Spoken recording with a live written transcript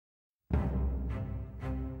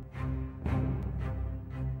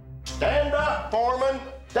Stand up, foreman.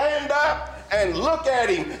 Stand up and look at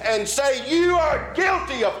him and say, you are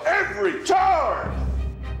guilty of every charge.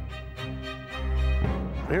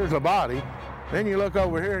 Here's a body. Then you look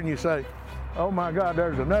over here and you say, oh my God,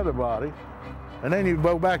 there's another body. And then you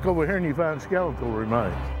go back over here and you find skeletal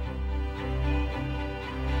remains.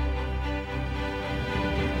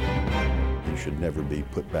 He should never be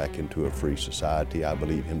put back into a free society. I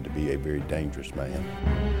believe him to be a very dangerous man.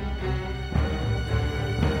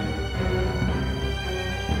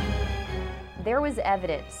 There was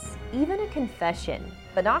evidence, even a confession,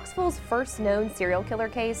 but Knoxville's first known serial killer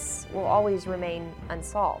case will always remain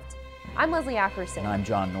unsolved. I'm Leslie Ackerson. And I'm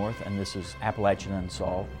John North, and this is Appalachian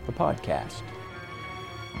Unsolved, the podcast.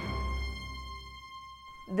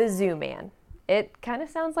 The Zoo Man. It kind of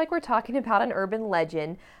sounds like we're talking about an urban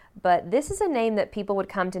legend, but this is a name that people would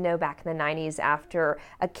come to know back in the 90s after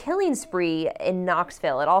a killing spree in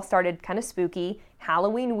Knoxville. It all started kind of spooky.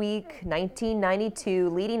 Halloween week, 1992,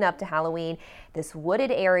 leading up to Halloween, this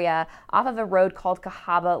wooded area off of a road called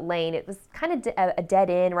Cahaba Lane. It was kind of a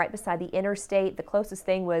dead end right beside the interstate. The closest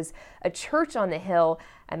thing was a church on the hill.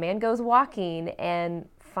 A man goes walking and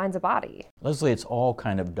finds a body. Leslie, it's all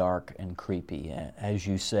kind of dark and creepy. As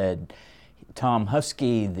you said, Tom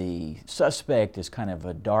Husky, the suspect, is kind of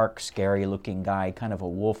a dark, scary-looking guy, kind of a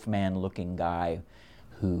wolfman-looking guy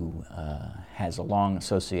who has a long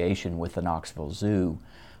association with the Knoxville Zoo,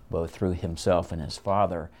 both through himself and his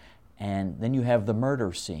father. And then you have the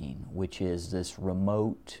murder scene, which is this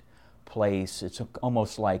remote place. It's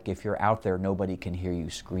almost like if you're out there, nobody can hear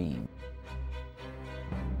you scream.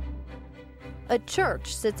 A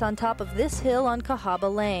church sits on top of this hill on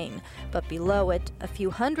Cahaba Lane, but below it, a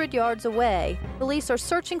few hundred yards away, police are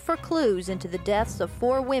searching for clues into the deaths of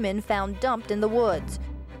 4 women found dumped in the woods.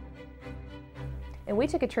 And we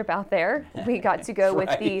took a trip out there. We got to go Right.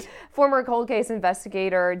 with the former cold case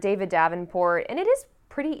investigator, David Davenport, and it is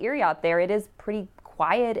pretty eerie out there. It is pretty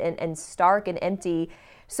quiet and stark and empty.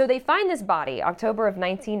 So they find this body, October of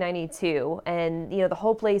 1992, and the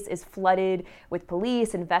whole place is flooded with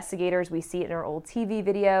police, investigators. We see it in our old TV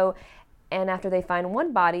video. And after they find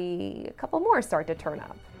one body, a couple more start to turn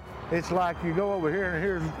up. It's like you go over here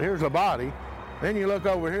and here's a body. Then you look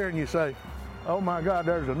over here and you say, oh my God,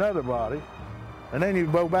 there's another body. And then you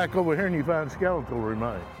go back over here and you find skeletal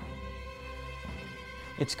remains.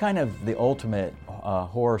 It's kind of the ultimate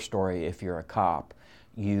horror story if you're a cop.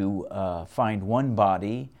 You find one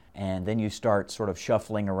body, and then you start sort of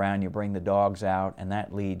shuffling around. You bring the dogs out, and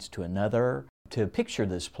that leads to another. To picture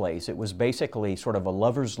this place, it was basically sort of a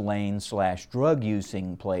lover's lane /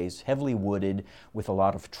 drug-using place, heavily wooded with a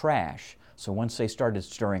lot of trash. So once they started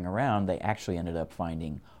stirring around, they actually ended up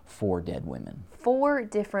finding 4 dead women. 4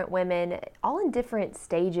 different women, all in different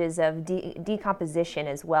stages of decomposition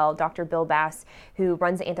as well. Dr. Bill Bass, who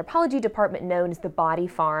runs the anthropology department known as the Body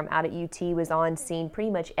Farm out at UT, was on scene pretty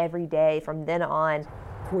much every day from then on.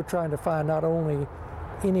 We're trying to find not only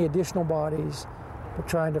any additional bodies, but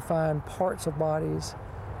trying to find parts of bodies.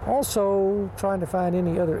 Also trying to find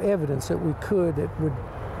any other evidence that we could that would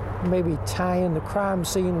maybe tie in the crime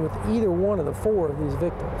scene with either one of the 4 of these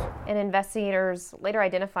victims. And investigators later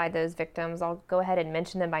identified those victims. I'll go ahead and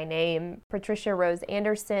mention them by name. Patricia Rose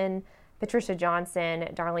Anderson, Patricia Johnson,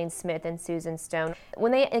 Darlene Smith, and Susan Stone.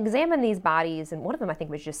 When they examined these bodies, and one of them I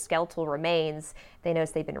think was just skeletal remains, they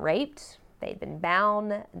noticed they'd been raped, they'd been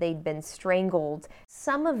bound, they'd been strangled.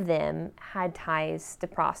 Some of them had ties to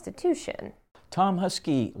prostitution. Tom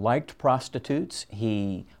Husky liked prostitutes.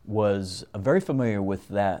 He was very familiar with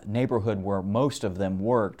that neighborhood where most of them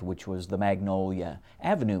worked, which was the Magnolia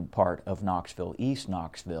Avenue part of Knoxville, East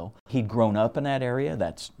Knoxville. He'd grown up in that area.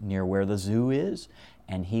 That's near where the zoo is.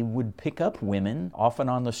 And he would pick up women, often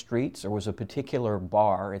on the streets. There was a particular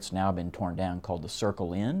bar, it's now been torn down, called the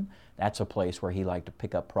Circle Inn. That's a place where he liked to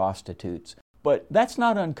pick up prostitutes. But that's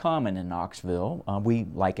not uncommon in Knoxville. We,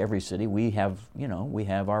 like every city, we have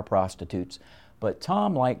our prostitutes. But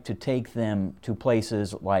Tom liked to take them to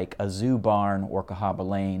places like a zoo barn or Cahaba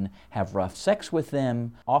Lane, have rough sex with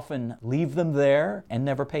them, often leave them there and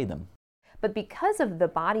never pay them. But because of the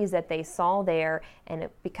bodies that they saw there, and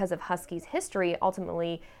because of Husky's history,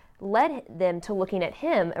 ultimately led them to looking at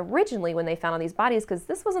him originally when they found all these bodies, because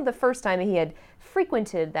this wasn't the first time he had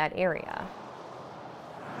frequented that area.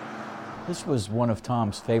 This was one of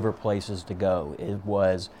Tom's favorite places to go. It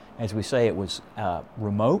was, as we say, it was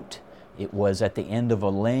remote. It was at the end of a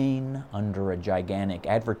lane under a gigantic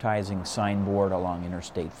advertising signboard along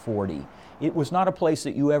Interstate 40. It was not a place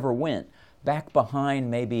that you ever went. Back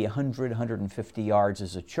behind maybe 100, 150 yards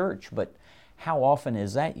is a church, but how often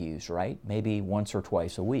is that used, right? Maybe once or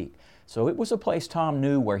twice a week. So it was a place Tom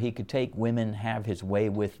knew where he could take women, have his way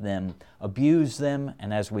with them, abuse them,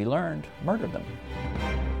 and as we learned, murder them.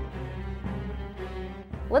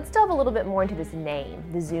 Let's delve a little bit more into this name,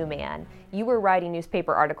 the Zoo Man. You were writing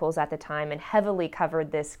newspaper articles at the time and heavily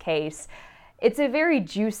covered this case. It's a very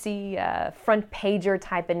juicy front pager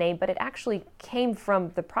type of name, but it actually came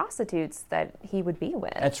from the prostitutes that he would be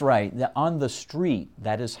with. That's right. On the street,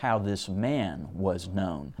 that is how this man was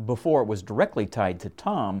known. Before it was directly tied to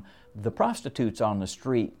Tom, the prostitutes on the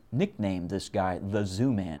street nicknamed this guy the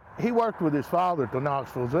Zoo Man. He worked with his father at the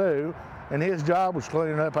Knoxville Zoo, and his job was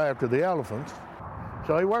cleaning up after the elephants.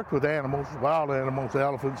 So he worked with animals, wild animals,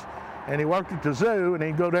 elephants, and he worked at the zoo, and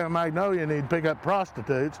he'd go down Magnolia and he'd pick up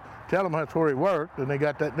prostitutes, tell them that's where he worked, and they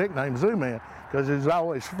got that nickname Zoo Man, because he was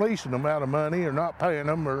always fleecing them out of money or not paying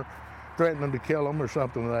them or threatening to kill them or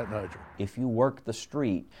something of that nature. If you worked the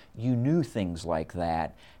street, you knew things like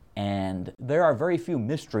that. And there are very few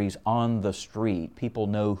mysteries on the street. People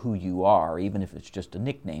know who you are, even if it's just a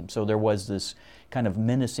nickname. So there was this kind of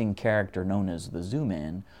menacing character known as the Zoo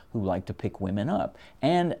Man who liked to pick women up.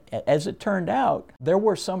 And as it turned out, there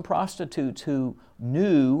were some prostitutes who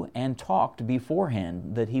knew and talked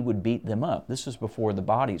beforehand that he would beat them up. This was before the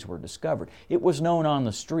bodies were discovered. It was known on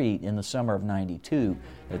the street in the summer of '92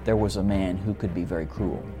 that there was a man who could be very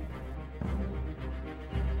cruel.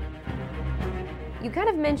 You kind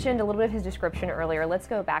of mentioned a little bit of his description earlier. Let's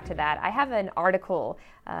go back to that. I have an article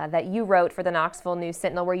that you wrote for the Knoxville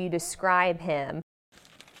News-Sentinel where you describe him.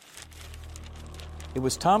 It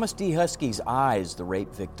was Thomas D. Husky's eyes the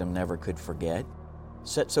rape victim never could forget.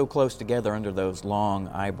 Set so close together under those long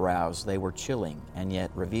eyebrows, they were chilling and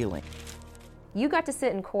yet revealing. You got to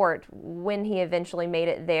sit in court when he eventually made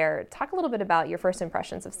it there. Talk a little bit about your first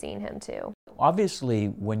impressions of seeing him, too. Obviously,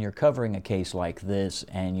 when you're covering a case like this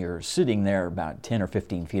and you're sitting there about 10 or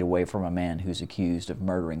 15 feet away from a man who's accused of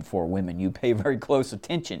murdering 4 women, you pay very close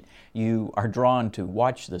attention. You are drawn to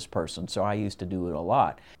watch this person, so I used to do it a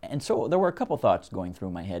lot. And so there were a couple thoughts going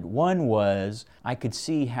through my head. One was I could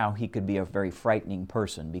see how he could be a very frightening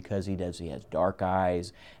person because he has dark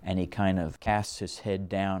eyes and he kind of casts his head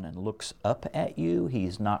down and looks up at you.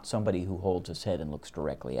 He's not somebody who holds his head and looks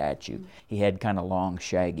directly at you. He had kind of long,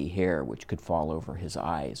 shaggy hair which could fall over his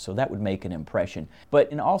eyes, so that would make an impression.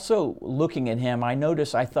 But in also looking at him, I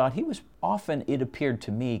thought he was often, it appeared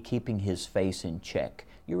to me, keeping his face in check.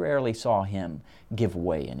 You rarely saw him give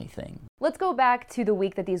away anything. Let's go back to the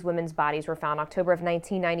week that these women's bodies were found, October of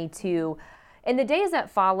 1992. In the days that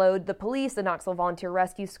followed, the police, the Knoxville Volunteer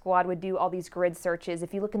Rescue Squad, would do all these grid searches.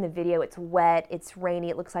 If you look in the video, it's wet, it's rainy,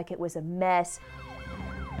 it looks like it was a mess.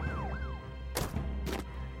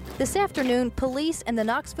 This afternoon, police and the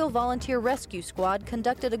Knoxville Volunteer Rescue Squad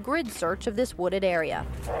conducted a grid search of this wooded area.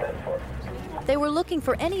 They were looking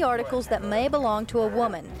for any articles that may belong to a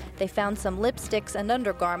woman. They found some lipsticks and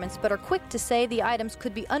undergarments, but are quick to say the items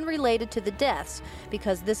could be unrelated to the deaths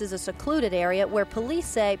because this is a secluded area where police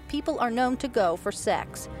say people are known to go for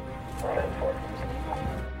sex.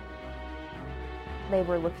 They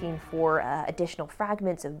were looking for additional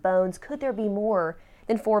fragments of bones. Could there be more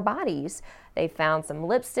than 4 bodies? They found some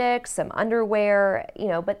lipsticks, some underwear,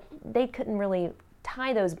 but they couldn't really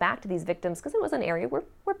tie those back to these victims because it was an area where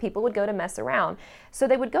people would go to mess around. So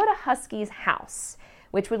they would go to Husky's house,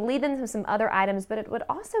 which would lead them to some other items, but it would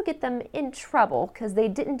also get them in trouble because they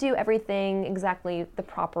didn't do everything exactly the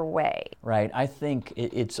proper way. Right. I think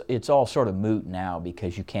it's all sort of moot now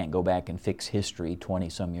because you can't go back and fix history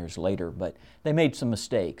 20-some years later, but they made some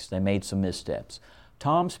mistakes. They made some missteps.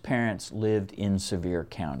 Tom's parents lived in Sevier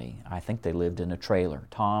County. I think they lived in a trailer.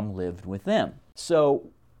 Tom lived with them. So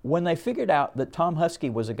when they figured out that Tom Husky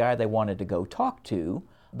was a guy they wanted to go talk to,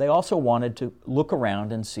 they also wanted to look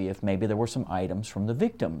around and see if maybe there were some items from the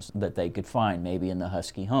victims that they could find, maybe in the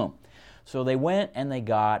Husky home. So they went and they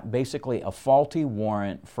got basically a faulty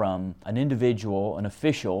warrant from an individual, an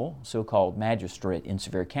official, so-called magistrate in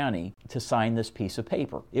Sevier County, to sign this piece of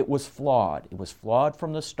paper. It was flawed. It was flawed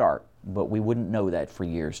from the start, but we wouldn't know that for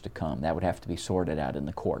years to come. That would have to be sorted out in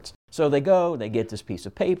the courts. So they go, they get this piece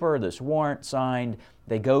of paper, this warrant signed,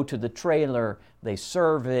 they go to the trailer, they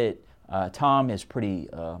serve it. Tom is pretty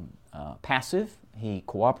passive. He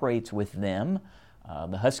cooperates with them.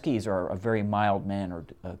 The Huskies are a very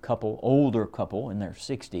mild-mannered couple, older couple in their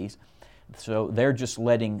 60s. So they're just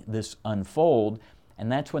letting this unfold.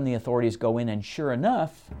 And that's when the authorities go in, and sure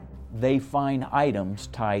enough, they find items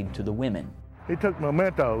tied to the women. He took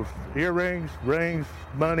mementos, earrings, rings,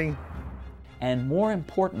 money. And more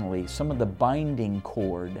importantly, some of the binding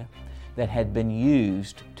cord that had been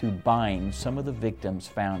used to bind some of the victims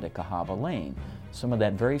found at Cahaba Lane. Some of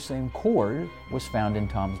that very same cord was found in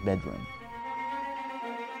Tom's bedroom.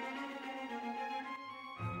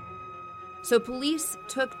 So police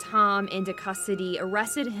took Tom into custody,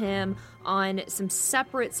 arrested him on some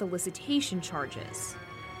separate solicitation charges.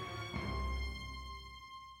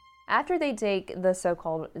 After they take the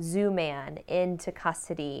so-called Zoo Man into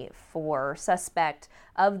custody for suspect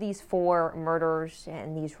of these 4 murders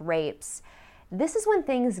and these rapes, this is when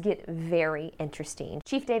things get very interesting.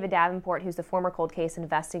 Chief David Davenport, who's the former cold case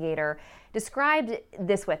investigator, described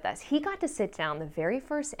this with us. He got to sit down the very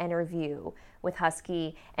first interview with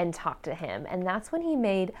Husky and talk to him, and that's when he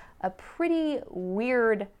made a pretty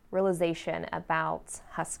weird realization about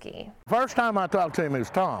Husky. First time I talked to him, it was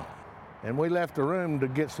Tom. And we left the room to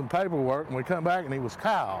get some paperwork, and we come back, and he was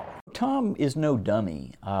Kyle. Tom is no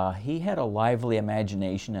dummy. He had a lively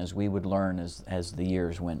imagination, as we would learn as the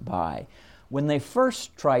years went by. When they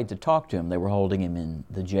first tried to talk to him, they were holding him in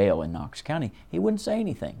the jail in Knox County, he wouldn't say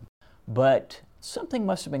anything. But something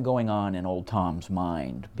must have been going on in old Tom's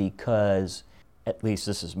mind, because, at least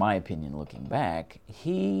this is my opinion looking back,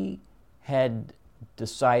 he had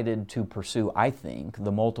decided to pursue, I think,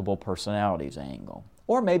 the multiple personalities angle.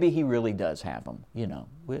 Or maybe he really does have them, you know,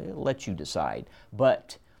 we'll let you decide.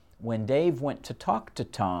 But when Dave went to talk to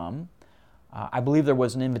Tom, I believe there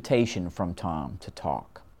was an invitation from Tom to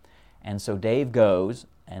talk. And so Dave goes,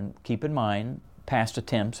 and keep in mind, past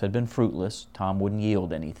attempts had been fruitless. Tom wouldn't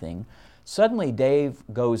yield anything. Suddenly Dave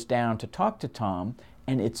goes down to talk to Tom,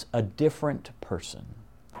 and it's a different person.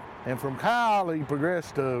 And from Kyle, he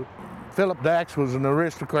progressed to Philip Dax was an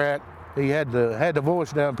aristocrat. He had the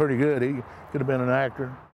voice down pretty good. He could have been an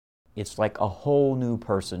actor. It's like a whole new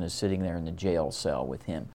person is sitting there in the jail cell with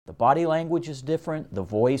him. The body language is different, the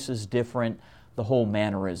voice is different, the whole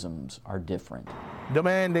mannerisms are different.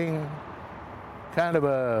 Demanding, kind of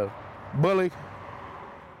a bully.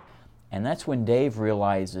 And that's when Dave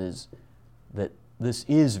realizes that this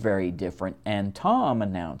is very different, and Tom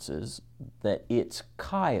announces that it's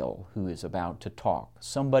Kyle who is about to talk.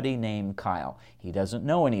 Somebody named Kyle. He doesn't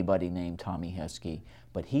know anybody named Tommy Husky,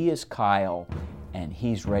 but he is Kyle, and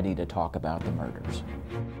he's ready to talk about the murders.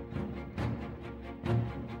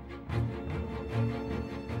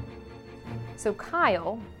 So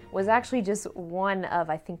Kyle was actually just one of,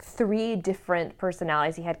 I think, 3 different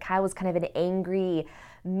personalities he had. Kyle was kind of an angry,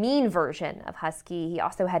 mean version of Husky. He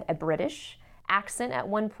also had a British accent at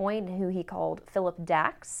one point, who he called Philip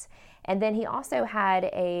Dax. And then he also had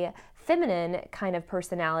a feminine kind of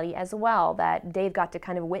personality as well, that Dave got to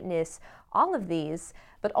kind of witness all of these.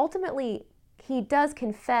 But ultimately, he does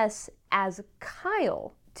confess as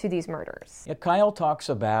Kyle to these murders. Yeah, Kyle talks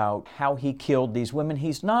about how he killed these women.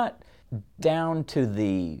 He's not down to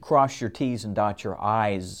the cross your T's and dot your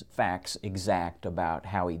I's facts exact about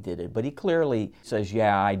how he did it, but he clearly says,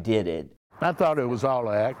 yeah, I did it. I thought it was all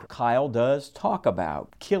act. Kyle does talk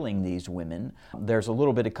about killing these women. There's a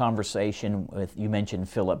little bit of conversation with, you mentioned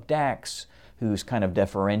Philip Dax, who's kind of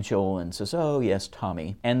deferential and says, oh yes,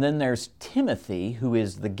 Tommy. And then there's Timothy, who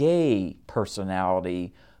is the gay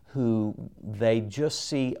personality, who they just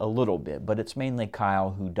see a little bit, but it's mainly Kyle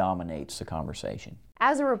who dominates the conversation.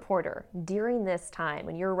 As a reporter, during this time,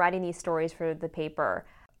 when you're writing these stories for the paper,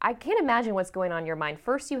 I can't imagine what's going on in your mind.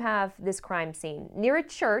 First, you have this crime scene near a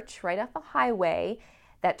church right off the highway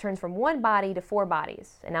that turns from 1 body to 4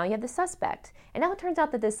 bodies. And now you have the suspect. And now it turns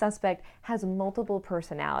out that this suspect has multiple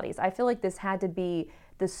personalities. I feel like this had to be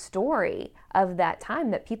the story of that time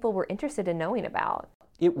that people were interested in knowing about.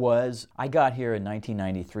 It was. I got here in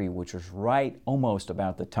 1993, which was right almost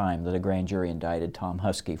about the time that a grand jury indicted Tom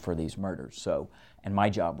Husky for these murders. And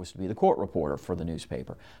my job was to be the court reporter for the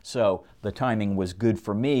newspaper. So the timing was good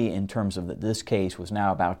for me in terms of that this case was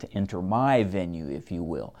now about to enter my venue, if you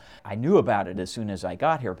will. I knew about it as soon as I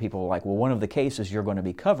got here. People were like, well, one of the cases you're going to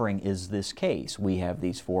be covering is this case. We have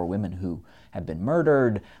these 4 women who have been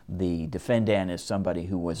murdered. The defendant is somebody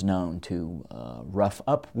who was known to rough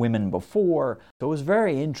up women before. So it was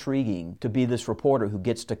very intriguing to be this reporter who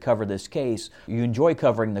gets to cover this case. You enjoy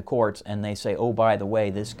covering the courts, and they say, oh, by the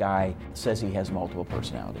way, this guy says he has multiple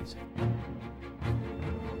personalities.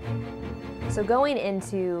 So going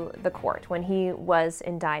into the court, when he was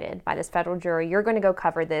indicted by this federal jury, you're going to go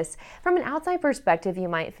cover this. From an outside perspective, you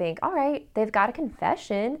might think, all right, they've got a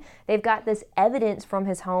confession, they've got this evidence from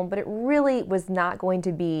his home, but it really was not going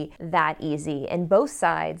to be that easy. And both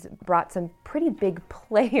sides brought some pretty big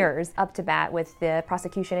players up to bat with the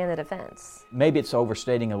prosecution and the defense. Maybe it's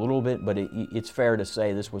overstating a little bit, but it's fair to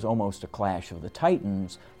say this was almost a clash of the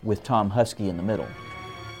titans with Tom Husky in the middle.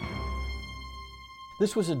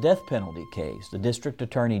 This was a death penalty case. The District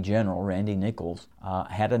Attorney General, Randy Nichols,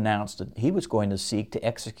 had announced that he was going to seek to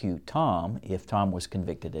execute Tom if Tom was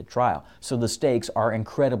convicted at trial. So the stakes are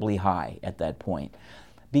incredibly high at that point.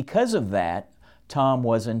 Because of that, Tom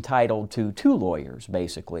was entitled to two lawyers,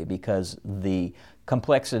 basically, because the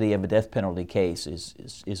complexity of a death penalty case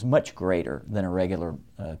is much greater than a regular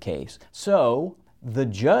case. So the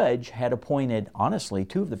judge had appointed, honestly,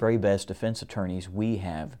 two of the very best defense attorneys we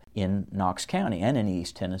have in Knox County and in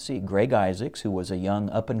East Tennessee. Greg Isaacs, who was a young,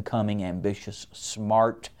 up-and-coming, ambitious,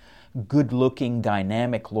 smart, good-looking,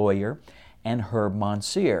 dynamic lawyer, and Herb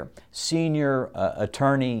Monsieur, senior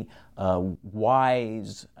attorney,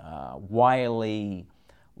 wise, wily,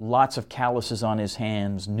 lots of calluses on his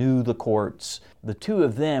hands, knew the courts. The two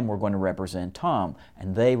of them were going to represent Tom,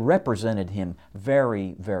 and they represented him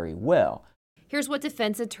very, very well. Here's what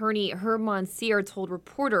defense attorney Herb Monsieur told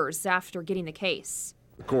reporters after getting the case.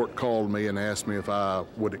 The court called me and asked me if I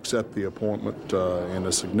would accept the appointment in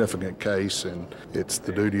a significant case, and it's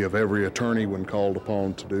the duty of every attorney when called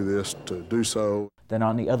upon to do this, to do so. Then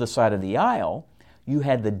on the other side of the aisle, you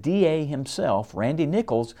had the DA himself, Randy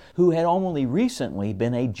Nichols, who had only recently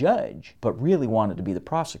been a judge, but really wanted to be the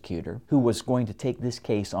prosecutor, who was going to take this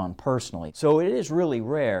case on personally. So it is really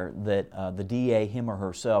rare that the DA, him or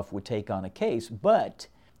herself, would take on a case, but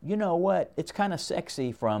you know what? It's kind of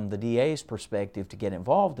sexy from the DA's perspective to get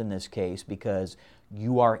involved in this case because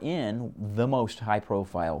you are in the most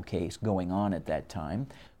high-profile case going on at that time.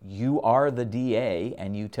 You are the DA,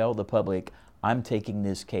 and you tell the public, I'm taking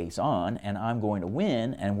this case on, and I'm going to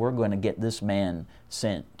win, and we're going to get this man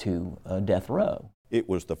sent to death row. It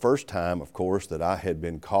was the first time, of course, that I had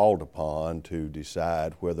been called upon to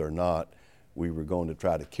decide whether or not we were going to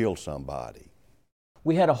try to kill somebody.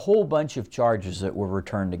 We had a whole bunch of charges that were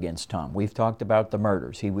returned against Tom. We've talked about the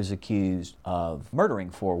murders. He was accused of murdering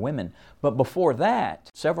 4 women. But before that,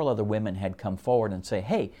 several other women had come forward and say,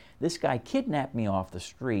 hey, this guy kidnapped me off the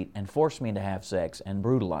street and forced me to have sex and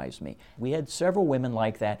brutalized me. We had several women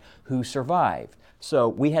like that who survived. So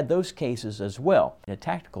we had those cases as well. A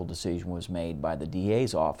tactical decision was made by the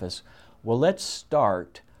DA's office. Well, let's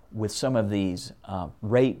start with some of these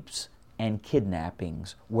rapes and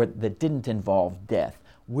kidnappings that didn't involve death.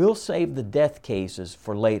 We'll save the death cases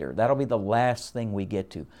for later. That'll be the last thing we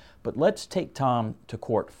get to. But let's take Tom to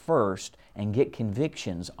court first and get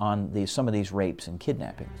convictions on some of these rapes and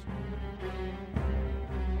kidnappings.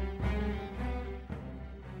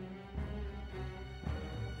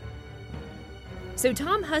 So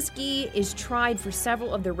Tom Husky is tried for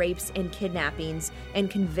several of the rapes and kidnappings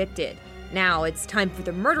and convicted. Now it's time for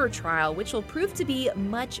the murder trial, which will prove to be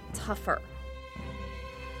much tougher.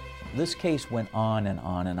 This case went on and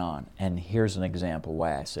on and on, and here's an example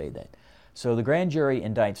why I say that. So the grand jury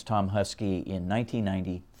indicts Tom Husky in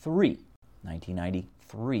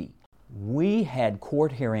 1993. We had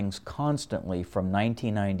court hearings constantly from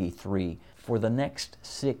 1993 for the next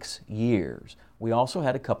 6 years. We also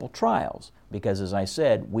had a couple trials because, as I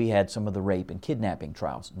said, we had some of the rape and kidnapping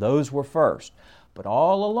trials. Those were first. But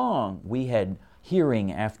all along, we had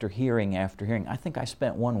hearing after hearing after hearing. I think I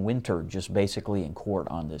spent one winter just basically in court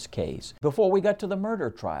on this case before we got to the murder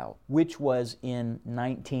trial, which was in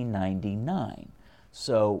 1999.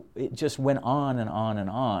 So it just went on and on and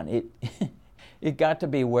on. It got to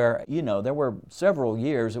be where, there were several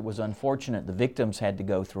years. It was unfortunate the victims had to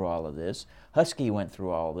go through all of this. Husky went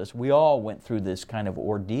through all of this. We all went through this kind of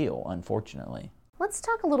ordeal, unfortunately. Let's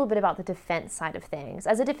talk a little bit about the defense side of things.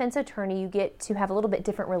 As a defense attorney, you get to have a little bit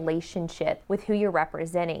different relationship with who you're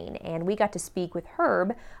representing. And we got to speak with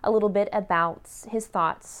Herb a little bit about his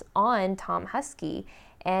thoughts on Tom Husky.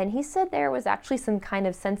 And he said there was actually some kind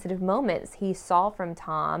of sensitive moments he saw from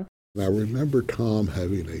Tom. I remember Tom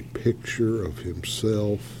having a picture of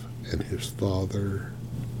himself and his father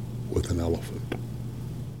with an elephant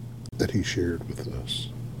that he shared with us.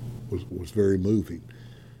 It was very moving.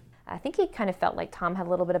 I think he kind of felt like Tom had a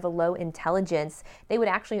little bit of a low intelligence. They would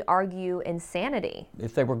actually argue insanity.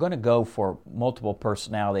 If they were going to go for multiple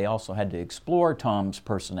personality, they also had to explore Tom's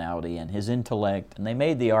personality and his intellect. And they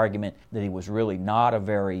made the argument that he was really not a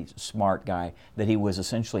very smart guy, that he was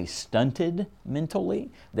essentially stunted mentally,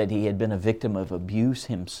 that he had been a victim of abuse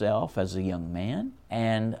himself as a young man.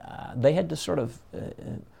 And they had to sort of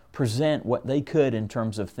present what they could in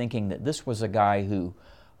terms of thinking that this was a guy who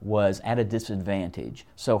was at a disadvantage.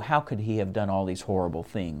 So how could he have done all these horrible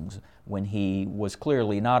things when he was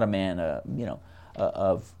clearly not a man,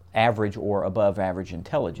 of average or above average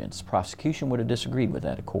intelligence? Prosecution would have disagreed with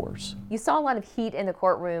that, of course. You saw a lot of heat in the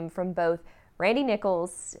courtroom from both Randy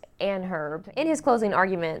Nichols and Herb. In his closing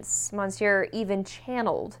arguments, Monsieur even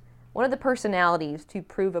channeled one of the personalities to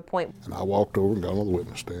prove a point. And I walked over and got on the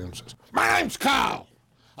witness stand and says, "My name's Kyle.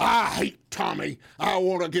 I hate Tommy. I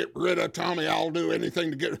want to get rid of Tommy. I'll do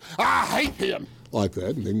anything to get. I hate him." Like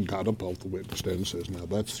that, and then got up off the witness stand and says, "Now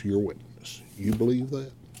that's your witness. You believe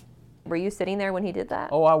that?" Were you sitting there when he did that?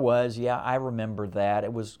 Oh, I was. Yeah, I remember that.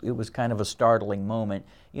 It was kind of a startling moment.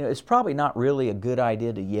 You know, it's probably not really a good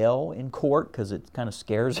idea to yell in court because it kind of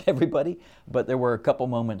scares everybody, but there were a couple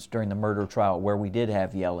moments during the murder trial where we did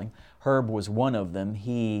have yelling. Herb was one of them.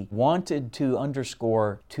 He wanted to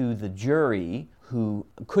underscore to the jury, who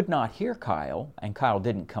could not hear Kyle, and Kyle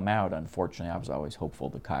didn't come out, unfortunately. I was always hopeful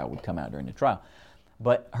that Kyle would come out during the trial.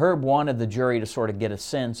 But Herb wanted the jury to sort of get a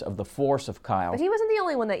sense of the force of Kyle. But he wasn't the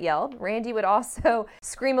only one that yelled. Randy would also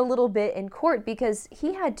scream a little bit in court because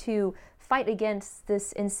he had to fight against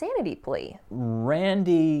this insanity plea.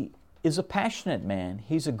 Randy is a passionate man.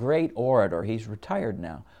 He's a great orator. He's retired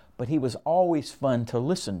now. But he was always fun to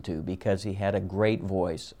listen to because he had a great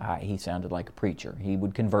voice. He sounded like a preacher. He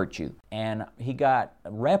would convert you. And he got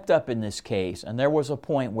wrapped up in this case, and there was a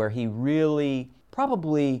point where he really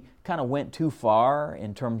probably kind of went too far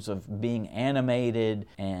in terms of being animated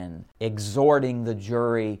and exhorting the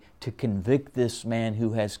jury to convict this man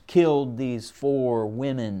who has killed these 4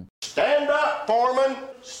 women. Stand up, foreman.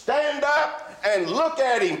 Stand up and look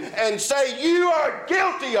at him and say, "You are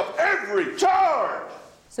guilty of every charge."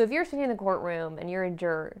 So if you're sitting in the courtroom and you're a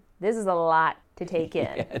juror, this is a lot to take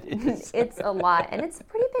in. Yeah, it is. It's a lot, and it's a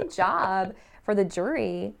pretty big job for the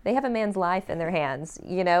jury. They have a man's life in their hands,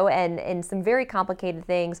 you know, and some very complicated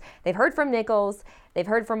things. They've heard from Nichols, they've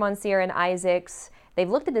heard from Monsieur and Isaacs. They've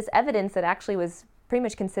looked at this evidence that actually was pretty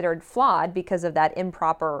much considered flawed because of that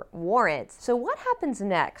improper warrant. So what happens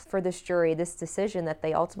next for this jury, this decision that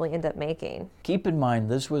they ultimately end up making? Keep in mind,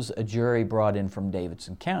 this was a jury brought in from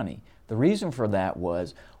Davidson County. The reason for that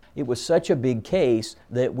was it was such a big case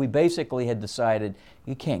that we basically had decided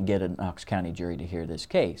you can't get a Knox County jury to hear this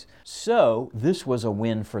case. So this was a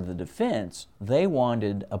win for the defense. They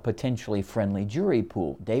wanted a potentially friendly jury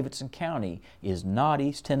pool. Davidson County is not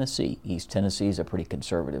East Tennessee. East Tennessee is a pretty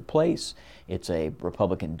conservative place. It's a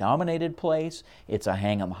Republican-dominated place. It's a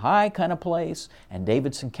hang 'em high kind of place. And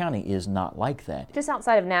Davidson County is not like that. Just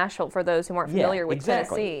outside of Nashville, for those who aren't familiar with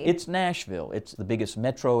exactly. Tennessee. It's Nashville. It's the biggest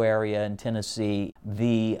metro area in Tennessee.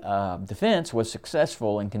 The defense was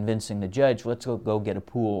successful in convincing the judge, let's go get a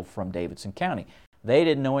pool from Davidson County. They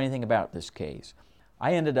didn't know anything about this case.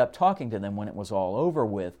 I ended up talking to them when it was all over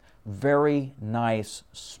with. Very nice,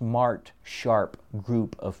 smart, sharp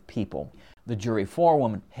group of people. The jury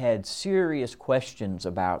forewoman had serious questions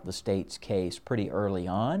about the state's case pretty early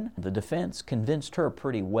on. The defense convinced her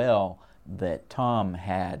pretty well that Tom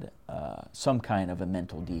had some kind of a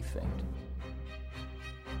mental defect.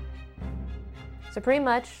 So pretty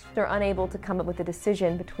much they're unable to come up with a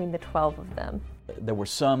decision between the 12 of them. There were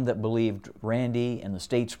some that believed Randy and the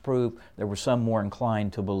state's proof. There were some more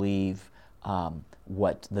inclined to believe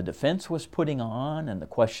what the defense was putting on and the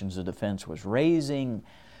questions the defense was raising.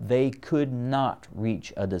 They could not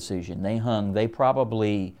reach a decision. They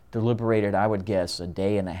probably deliberated, I would guess, a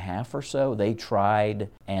day and a half or so. They tried,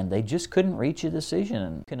 and they just couldn't reach a decision.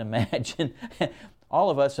 And you can imagine, all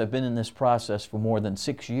of us have been in this process for more than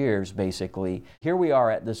 6 years, basically. Here we are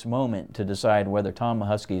at this moment to decide whether Tom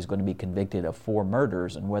Mahusky is going to be convicted of 4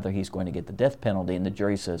 murders and whether he's going to get the death penalty, and the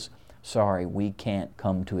jury says, sorry, we can't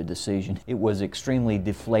come to a decision. It was extremely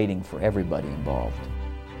deflating for everybody involved.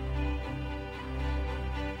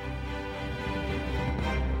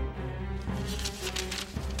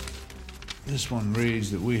 This one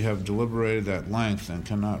reads that we have deliberated at length and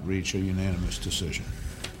cannot reach a unanimous decision.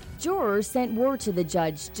 Jurors sent word to the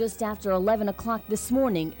judge just after 11 o'clock this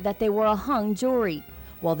morning that they were a hung jury.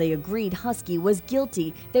 While they agreed Husky was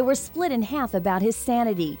guilty, they were split in half about his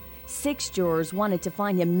sanity. 6 jurors wanted to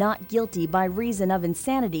find him not guilty by reason of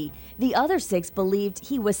insanity. The other 6 believed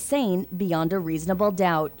he was sane beyond a reasonable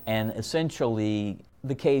doubt. And essentially,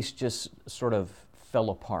 the case just sort of fell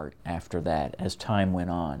apart after that as time went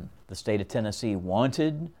on. The state of Tennessee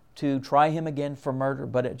wanted to try him again for murder,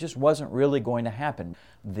 but it just wasn't really going to happen.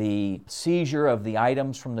 The seizure of the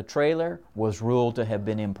items from the trailer was ruled to have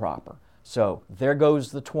been improper. So there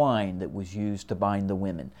goes the twine that was used to bind the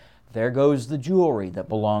women. There goes the jewelry that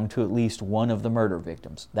belonged to at least one of the murder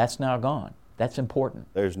victims. That's now gone. That's important.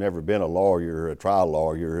 There's never been a lawyer, a trial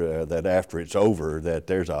lawyer, that after it's over, that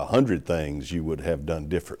there's 100 things you would have done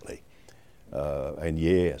differently. And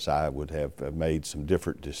yes, I would have made some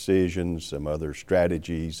different decisions, some other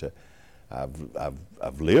strategies.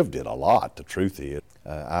 I've lived it a lot, the truth is.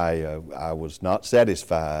 I was not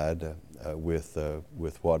satisfied with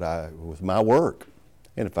my work.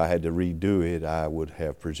 And if I had to redo it, I would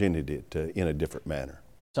have presented it in a different manner.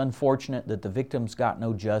 It's unfortunate that the victims got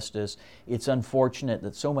no justice. It's unfortunate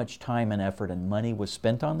that so much time and effort and money was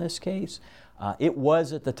spent on this case. It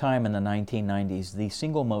was at the time in the 1990s the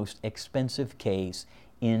single most expensive case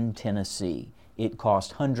in Tennessee. It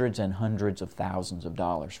cost hundreds and hundreds of thousands of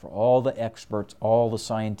dollars for all the experts, all the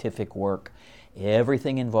scientific work,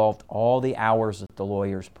 everything involved, all the hours that the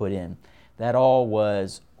lawyers put in. That all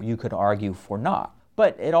was, you could argue, for naught.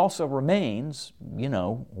 But it also remains,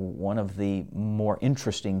 one of the more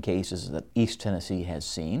interesting cases that East Tennessee has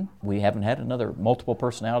seen. We haven't had another multiple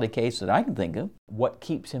personality case that I can think of. What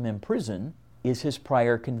keeps him in prison is his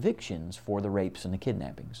prior convictions for the rapes and the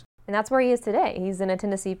kidnappings. And that's where he is today. He's in a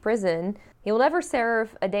Tennessee prison. He will never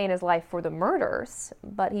serve a day in his life for the murders,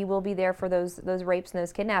 but he will be there for those rapes and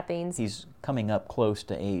those kidnappings. He's coming up close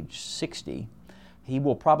to age 60. He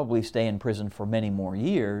will probably stay in prison for many more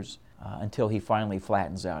years until he finally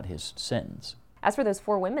flattens out his sentence. As for those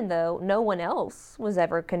 4 women, though, no one else was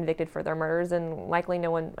ever convicted for their murders, and likely no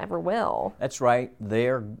one ever will. That's right.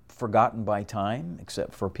 They're forgotten by time,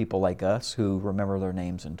 except for people like us who remember their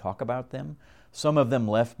names and talk about them. Some of them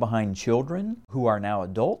left behind children who are now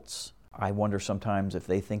adults. I wonder sometimes if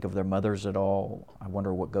they think of their mothers at all. I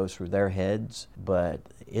wonder what goes through their heads. But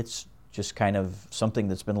it's just kind of something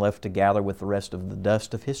that's been left to gather with the rest of the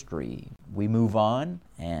dust of history. We move on,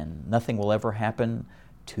 and nothing will ever happen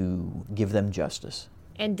to give them justice.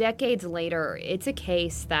 And decades later, it's a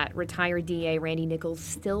case that retired DA Randy Nichols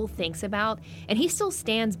still thinks about, and he still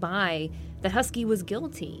stands by that Husky was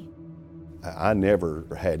guilty. I never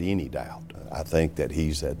had any doubt. I think that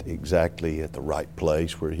he's exactly at the right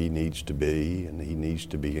place where he needs to be, and he needs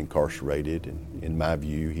to be incarcerated. And in my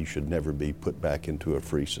view, he should never be put back into a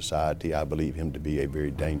free society. I believe him to be a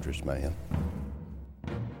very dangerous man.